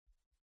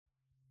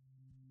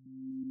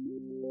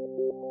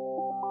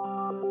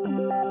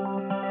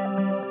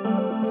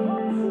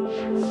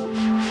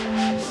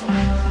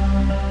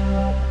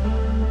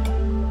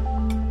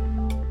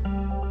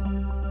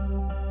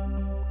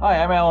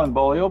Alan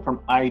Bolio from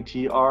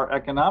ITR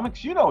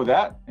Economics. You know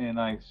that, and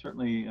I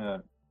certainly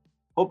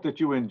hope that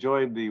you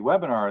enjoyed the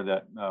webinar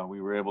that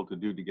we were able to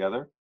do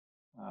together.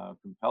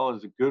 Compel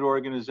is a good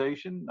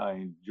organization. I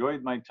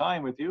enjoyed my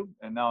time with you,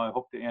 and now I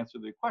hope to answer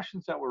the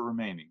questions that were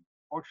remaining.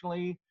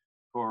 Fortunately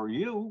for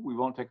you, we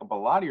won't take up a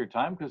lot of your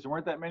time because there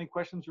weren't that many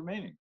questions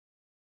remaining.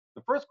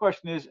 The first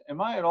question is, am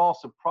I at all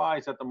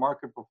surprised that the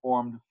market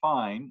performed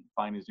fine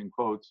is in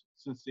quotes,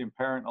 since the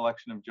apparent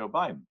election of Joe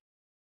Biden?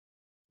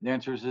 The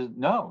answer is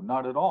no,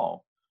 not at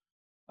all.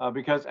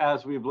 Because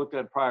as we've looked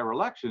at prior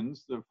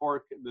elections,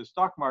 the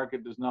stock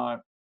market does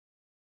not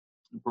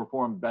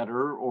perform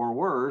better or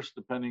worse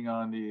depending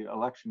on the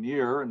election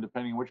year and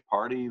depending on which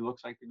party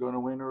looks like they're going to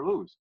win or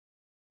lose.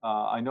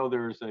 I know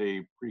there's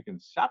a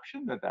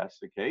preconception that that's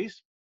the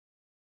case,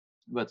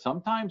 but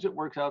sometimes it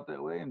works out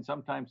that way and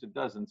sometimes it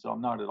doesn't. So I'm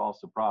not at all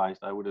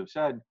surprised. I would have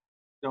said,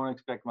 don't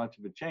expect much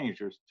of a change.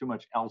 There's too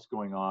much else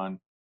going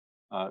on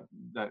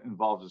that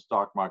involves the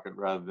stock market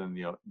rather than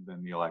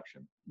the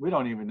election. We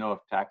don't even know if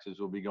taxes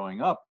will be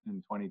going up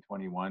in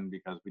 2021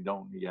 because we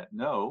don't yet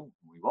know.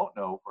 We won't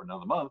know for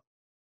another month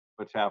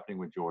what's happening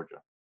with Georgia.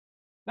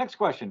 Next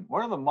question: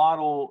 what are the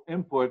model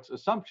inputs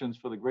assumptions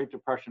for the Great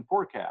Depression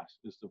forecast?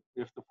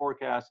 If the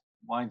forecast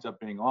winds up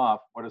being off,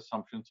 what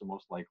assumptions are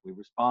most likely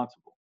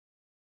responsible?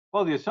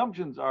 Well, the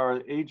assumptions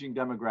are aging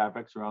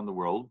demographics around the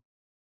world,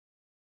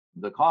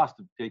 the cost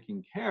of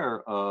taking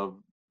care of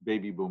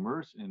baby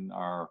boomers in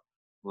our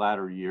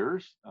latter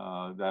years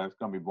that is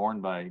going to be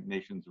borne by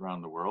nations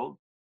around the world.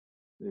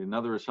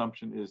 Another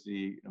assumption is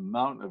the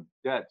amount of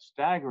debt,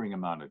 staggering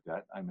amount of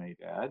debt, I may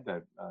add,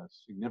 that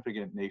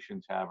significant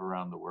nations have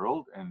around the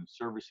world, and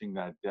servicing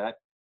that debt.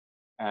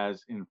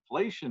 As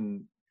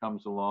inflation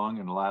comes along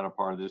in the latter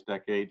part of this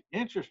decade,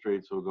 interest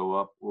rates will go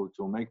up, which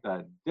will make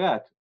that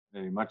debt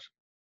a much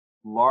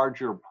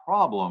larger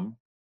problem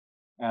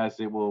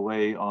as it will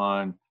weigh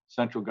on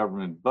central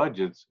government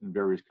budgets in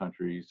various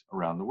countries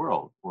around the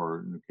world, or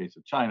in the case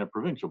of China,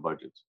 provincial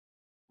budgets,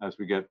 as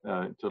we get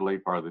to the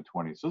late part of the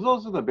 20s. So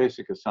those are the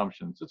basic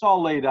assumptions. It's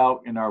all laid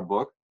out in our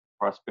book,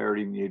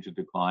 Prosperity in the Age of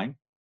Decline.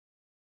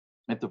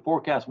 If the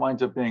forecast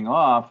winds up being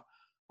off,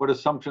 what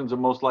assumptions are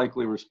most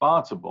likely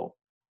responsible?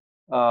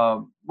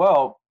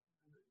 Well,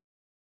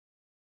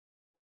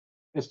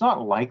 it's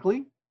not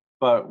likely,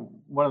 but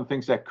one of the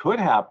things that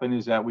could happen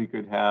is that we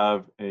could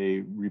have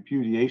a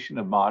repudiation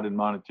of modern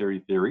monetary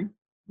theory,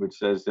 which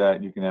says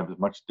that you can have as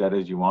much debt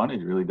as you want.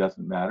 It really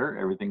doesn't matter.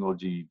 Everything will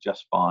be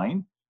just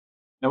fine.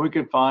 Now we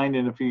could find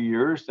in a few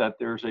years that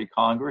there's a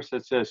Congress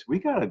that says, we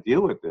got to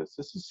deal with this.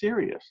 This is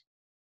serious.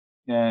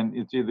 And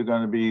it's either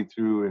going to be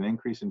through an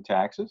increase in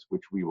taxes,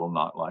 which we will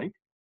not like,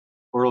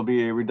 or it'll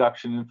be a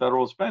reduction in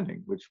federal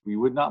spending, which we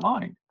would not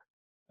mind.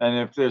 And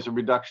if there's a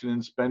reduction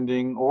in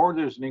spending or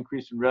there's an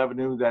increase in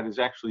revenue that is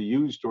actually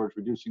used towards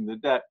reducing the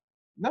debt,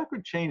 that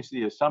could change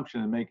the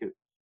assumption and make it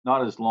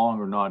not as long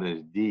or not as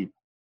deep.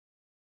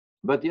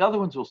 But the other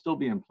ones will still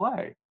be in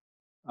play.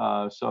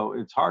 So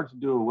it's hard to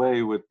do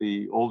away with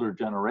the older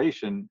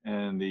generation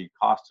and the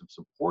cost of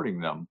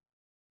supporting them,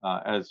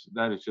 as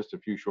that is just a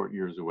few short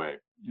years away.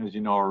 As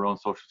you know, our own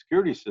Social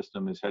Security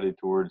system is headed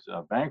towards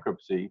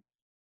bankruptcy.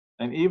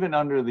 And even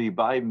under the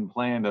Biden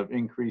plan of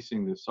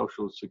increasing the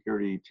Social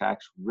Security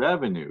tax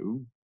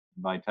revenue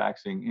by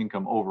taxing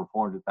income over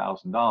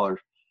 $400,000,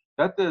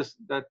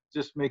 that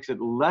just makes it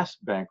less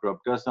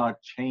bankrupt, does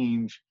not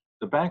change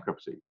the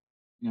bankruptcy.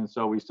 And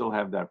so we still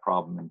have that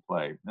problem in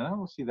play. And I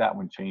don't see that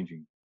one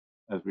changing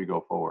as we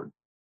go forward.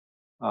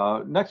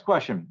 Next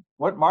question: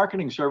 what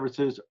marketing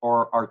services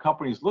are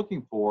companies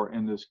looking for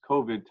in this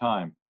COVID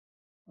time?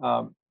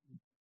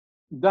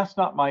 That's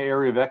not my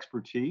area of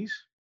expertise,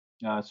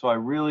 so I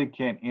really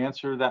can't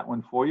answer that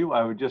one for you.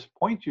 I would just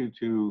point you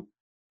to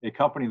a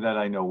company that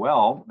I know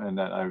well and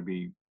that I would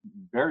be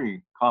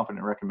very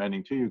confident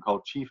recommending to you,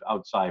 called Chief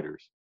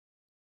Outsiders.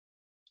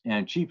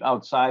 And Chief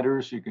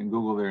Outsiders, you can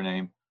Google their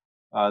name.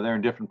 They're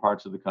in different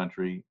parts of the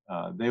country.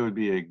 They would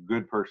be a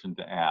good person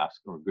to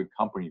ask, or a good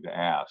company to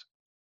ask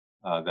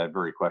that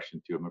very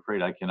question to. I'm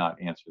afraid I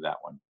cannot answer that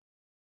one.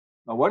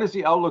 What is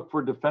the outlook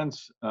for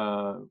defense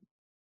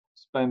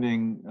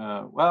spending?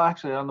 Well,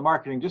 actually, on the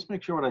marketing, just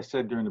make sure what I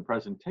said during the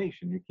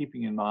presentation. You're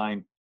keeping in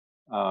mind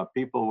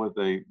people with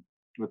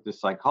the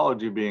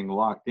psychology being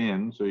locked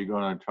in, so you're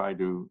going to try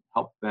to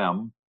help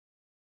them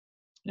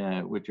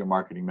with your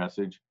marketing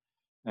message.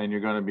 And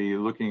you're going to be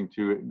looking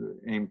to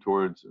aim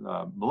towards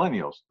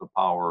millennials, the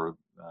power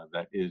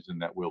that is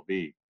and that will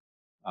be.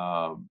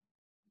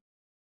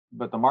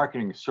 But the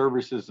marketing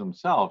services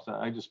themselves,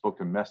 I just spoke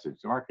to message.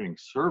 The marketing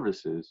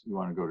services, you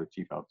want to go to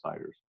Chief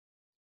Outsiders.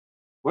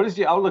 What is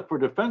the outlook for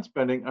defense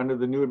spending under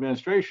the new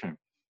administration?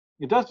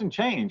 It doesn't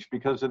change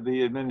because of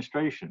the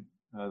administration.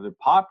 The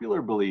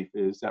popular belief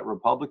is that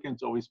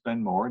Republicans always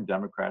spend more and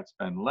Democrats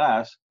spend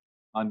less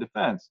on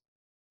defense.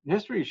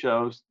 History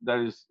shows that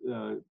is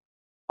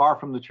far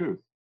from the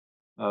truth.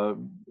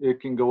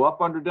 It can go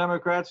up under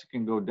Democrats, it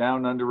can go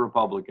down under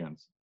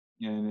Republicans.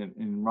 And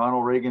in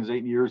Ronald Reagan's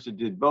 8 years, it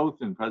did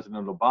both. In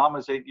President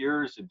Obama's 8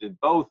 years, it did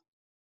both.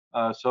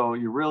 So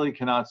you really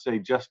cannot say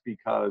just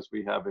because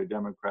we have a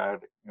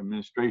Democratic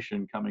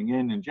administration coming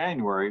in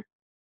January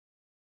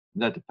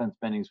that defense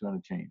spending is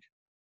going to change.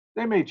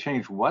 They may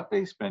change what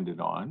they spend it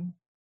on,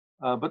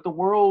 but the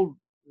world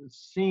is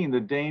seeing the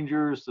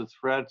dangers, the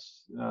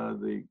threats,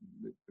 the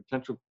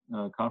potential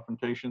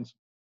confrontations.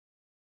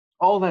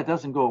 All that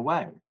doesn't go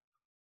away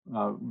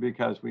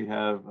because we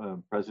have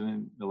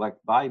President-elect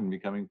Biden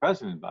becoming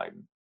President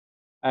Biden.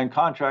 And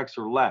contracts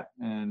are let.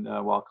 And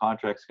while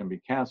contracts can be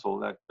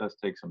canceled, that does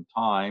take some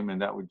time,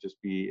 and that would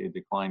just be a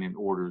decline in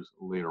orders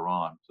later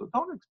on. So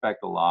don't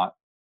expect a lot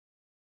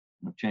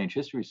of change.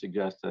 History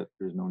suggests that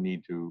there's no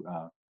need to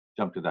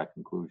jump to that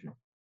conclusion.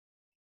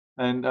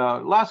 And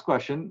last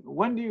question,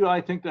 when do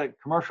I think that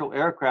commercial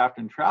aircraft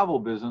and travel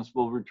business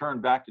will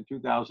return back to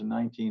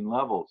 2019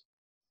 levels?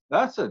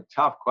 That's a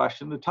tough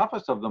question, the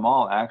toughest of them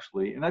all,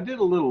 actually. And I did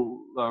a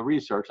little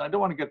research. I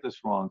don't want to get this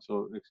wrong,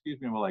 so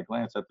excuse me while I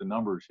glance at the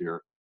numbers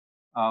here.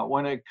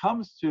 When it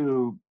comes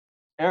to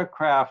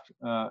aircraft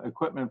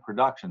equipment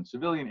production,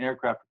 civilian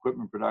aircraft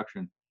equipment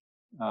production,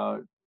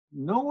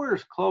 nowhere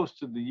is close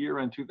to the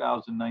year-end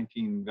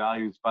 2019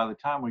 values by the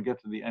time we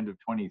get to the end of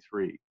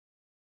 23.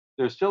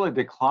 There's still a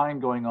decline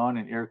going on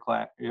in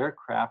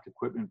aircraft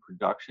equipment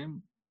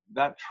production.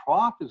 That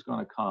trough is going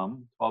to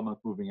come, 12-month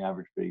moving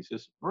average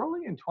basis,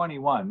 early in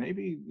 21,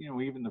 maybe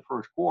even the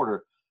first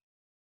quarter.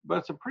 But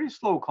it's a pretty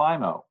slow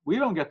climb out. We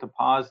don't get to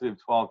positive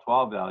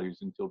 12/12 values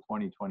until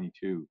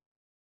 2022.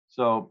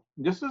 So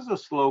this is a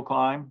slow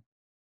climb.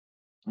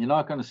 You're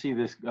not going to see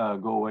this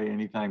go away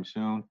anytime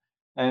soon.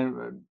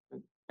 And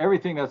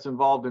everything that's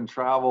involved in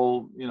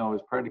travel,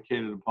 is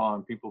predicated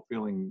upon people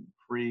feeling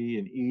free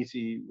and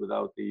easy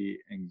without the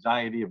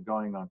anxiety of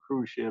going on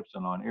cruise ships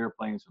and on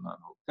airplanes and on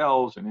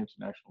hotels and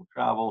international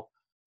travel.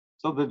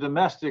 So the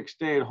domestic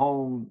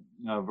stay-at-home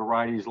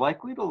variety is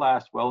likely to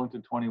last well into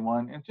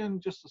 21, and then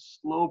just a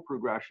slow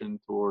progression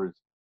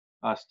towards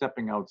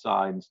stepping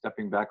outside and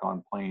stepping back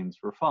on planes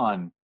for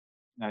fun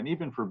and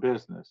even for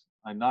business.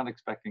 I'm not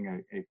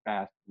expecting a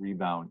fast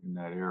rebound in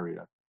that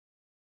area.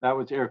 That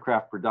was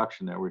aircraft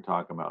production that we're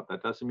talking about.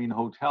 That doesn't mean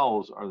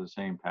hotels are the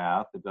same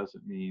path. It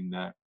doesn't mean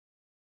that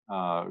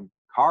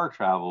car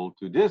travel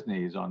to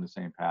Disney is on the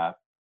same path,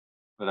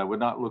 but I would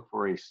not look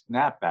for a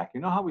snapback. You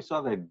know how we saw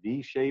that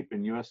V shape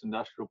in US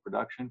industrial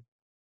production?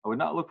 I would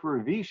not look for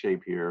a V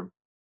shape here.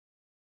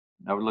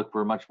 I would look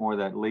for much more of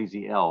that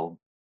lazy L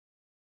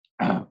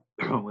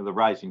with a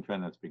rising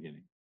trend that's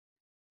beginning.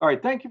 All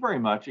right, thank you very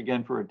much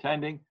again for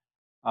attending.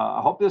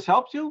 I hope this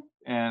helps you,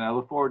 and I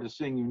look forward to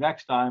seeing you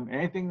next time.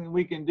 Anything that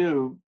we can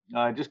do,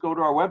 just go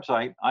to our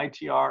website,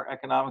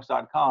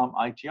 itreconomics.com,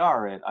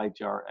 ITR at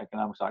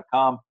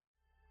itreconomics.com,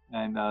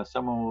 and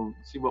someone will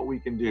see what we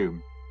can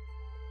do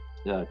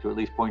to at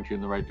least point you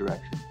in the right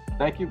direction.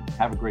 Thank you.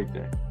 Have a great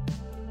day.